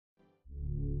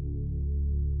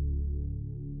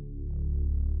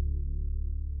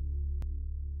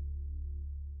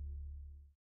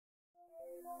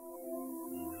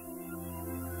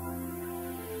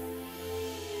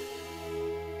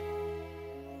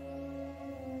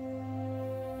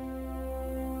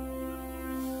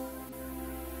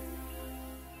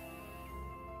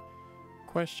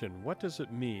Question: what does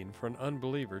it mean for an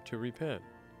unbeliever to repent?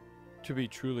 To be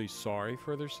truly sorry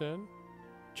for their sin?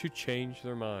 To change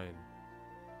their mind?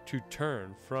 To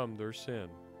turn from their sin?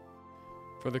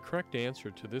 For the correct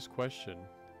answer to this question,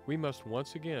 we must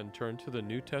once again turn to the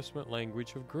New Testament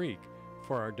language of Greek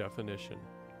for our definition.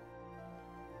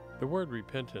 The word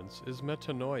repentance is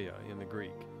metanoia in the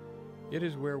Greek. It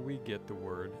is where we get the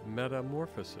word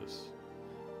metamorphosis.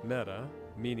 Meta,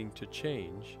 meaning to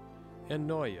change, and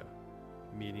noia,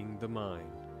 meaning the mind,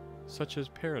 such as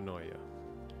paranoia.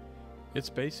 Its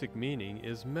basic meaning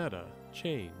is meta,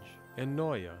 change, and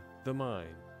noia, the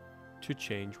mind, to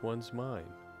change one's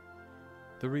mind.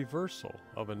 The reversal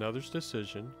of another's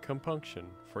decision, compunction,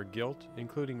 for guilt,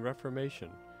 including reformation,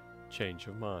 change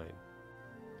of mind.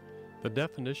 The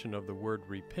definition of the word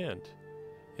repent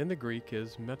in the Greek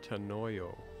is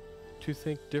metanoio, to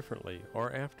think differently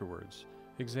or afterwards.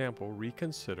 Example,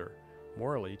 reconsider,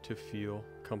 morally to feel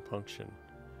compunction.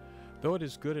 Though it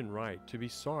is good and right to be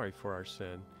sorry for our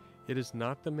sin, it is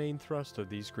not the main thrust of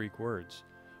these Greek words.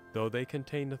 Though they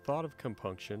contain the thought of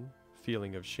compunction,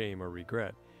 feeling of shame or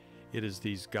regret, it is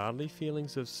these godly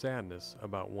feelings of sadness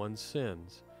about one's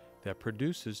sins that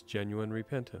produces genuine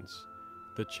repentance,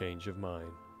 the change of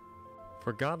mind.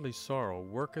 For godly sorrow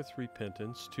worketh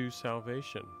repentance to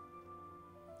salvation.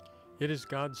 It is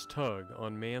God's tug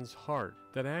on man's heart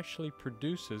that actually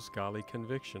produces godly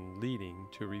conviction leading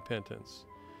to repentance.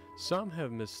 Some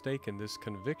have mistaken this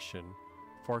conviction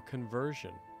for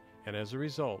conversion, and as a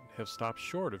result have stopped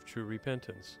short of true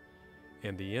repentance,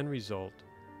 and the end result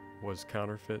was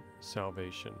counterfeit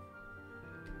salvation.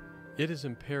 It is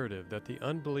imperative that the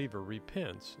unbeliever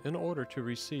repents in order to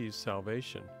receive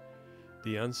salvation.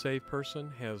 The unsaved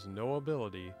person has no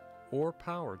ability or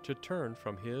power to turn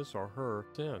from his or her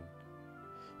sin.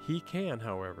 He can,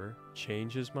 however,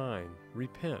 change his mind,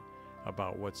 repent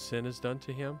about what sin has done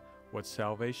to him, what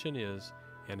salvation is,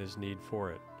 and his need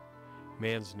for it.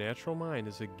 Man's natural mind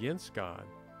is against God.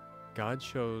 God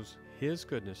shows His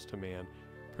goodness to man,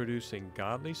 producing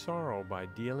godly sorrow by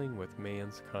dealing with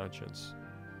man's conscience.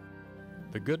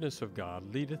 The goodness of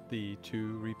God leadeth thee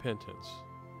to repentance.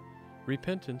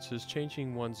 Repentance is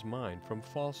changing one's mind from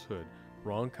falsehood,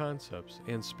 wrong concepts,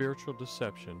 and spiritual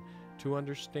deception to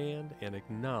understand and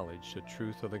acknowledge the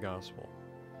truth of the gospel.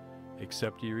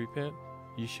 Except ye repent,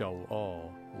 ye shall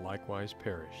all likewise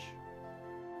perish.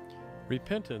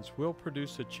 Repentance will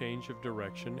produce a change of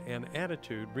direction and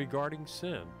attitude regarding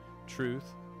sin,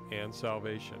 truth, and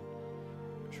salvation.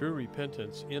 True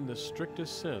repentance in the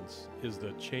strictest sense is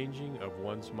the changing of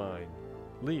one's mind,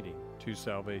 leading to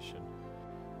salvation.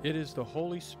 It is the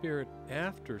Holy Spirit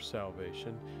after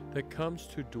salvation that comes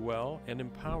to dwell and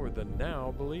empower the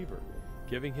now believer,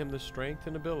 giving him the strength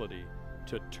and ability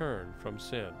to turn from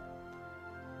sin.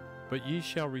 But ye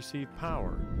shall receive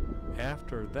power.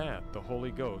 After that the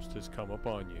Holy Ghost is come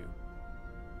upon you.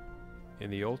 In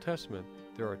the Old Testament,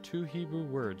 there are two Hebrew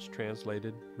words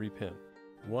translated repent.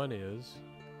 One is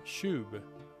shub,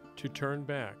 to turn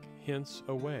back, hence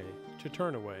away, to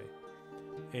turn away,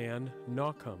 and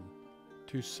nakam,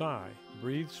 to sigh,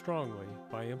 breathe strongly,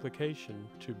 by implication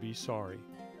to be sorry.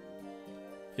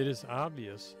 It is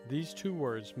obvious these two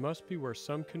words must be where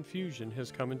some confusion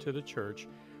has come into the church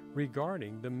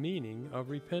regarding the meaning of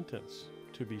repentance,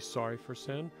 to be sorry for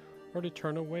sin or to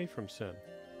turn away from sin.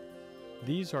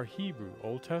 These are Hebrew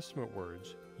Old Testament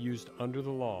words used under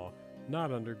the law,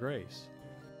 not under grace.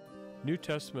 New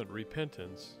Testament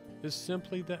repentance is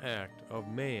simply the act of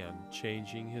man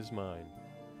changing his mind.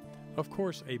 Of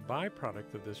course, a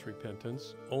byproduct of this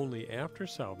repentance, only after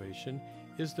salvation,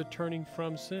 is the turning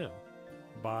from sin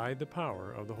by the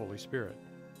power of the Holy Spirit.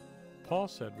 Paul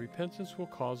said repentance will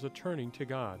cause a turning to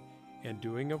God and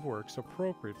doing of works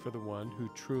appropriate for the one who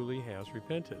truly has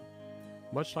repented,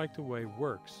 much like the way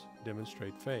works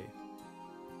demonstrate faith.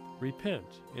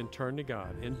 Repent and turn to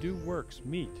God and do works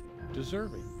meet,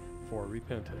 deserving for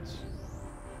repentance.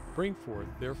 Bring forth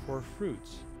therefore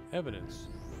fruits, evidence,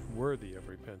 worthy of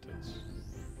repentance.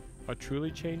 A truly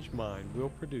changed mind will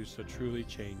produce a truly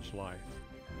changed life.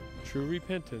 True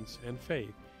repentance and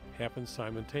faith happen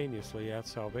simultaneously at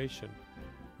salvation.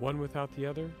 One without the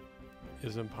other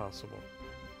is impossible.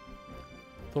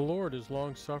 The Lord is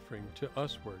long-suffering to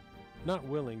usward, not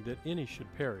willing that any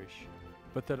should perish,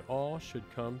 but that all should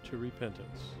come to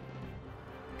repentance.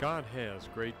 God has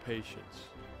great patience,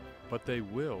 but they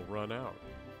will run out.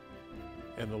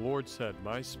 And the Lord said,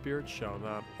 My spirit shall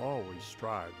not always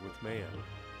strive with man.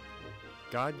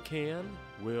 God can,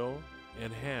 will,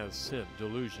 and has sent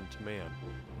delusion to man,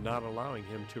 not allowing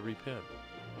him to repent.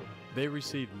 They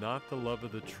received not the love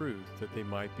of the truth that they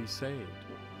might be saved.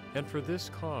 And for this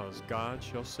cause God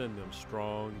shall send them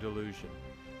strong delusion,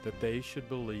 that they should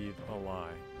believe a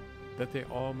lie, that they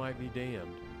all might be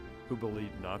damned, who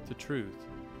believed not the truth,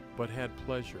 but had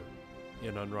pleasure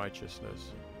in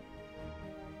unrighteousness.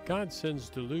 God sends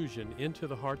delusion into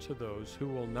the hearts of those who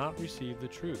will not receive the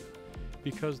truth,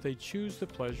 because they choose the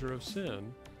pleasure of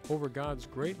sin over God's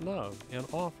great love and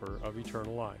offer of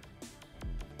eternal life.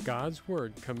 God's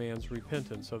word commands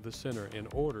repentance of the sinner in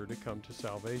order to come to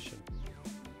salvation.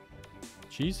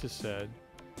 Jesus said,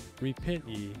 "Repent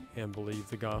ye and believe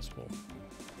the gospel."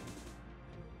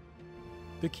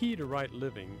 The key to right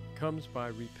living comes by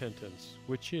repentance,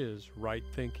 which is right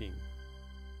thinking.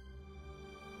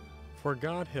 For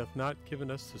God hath not given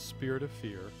us the spirit of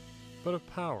fear, but of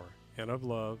power, and of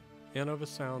love, and of a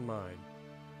sound mind.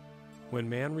 When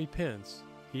man repents,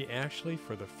 he actually,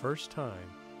 for the first time,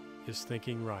 is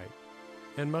thinking right,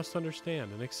 and must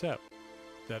understand and accept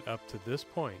that up to this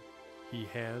point, he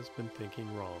has been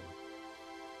thinking wrong.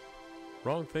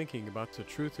 Wrong thinking about the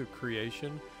truth of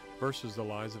creation versus the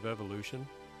lies of evolution,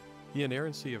 the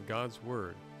inerrancy of God's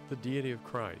Word, the deity of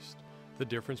Christ, the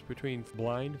difference between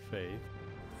blind faith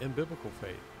and biblical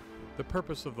faith, the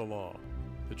purpose of the law,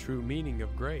 the true meaning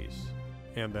of grace,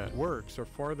 and that works are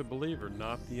for the believer,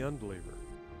 not the unbeliever,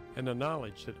 and the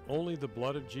knowledge that only the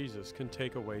blood of Jesus can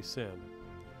take away sin.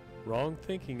 Wrong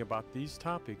thinking about these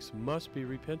topics must be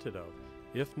repented of.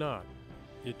 If not,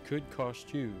 it could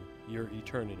cost you your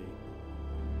eternity.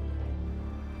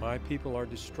 My people are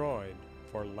destroyed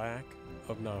for lack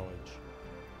of knowledge.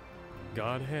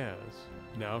 God has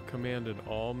now commanded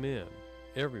all men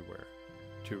everywhere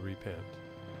to repent.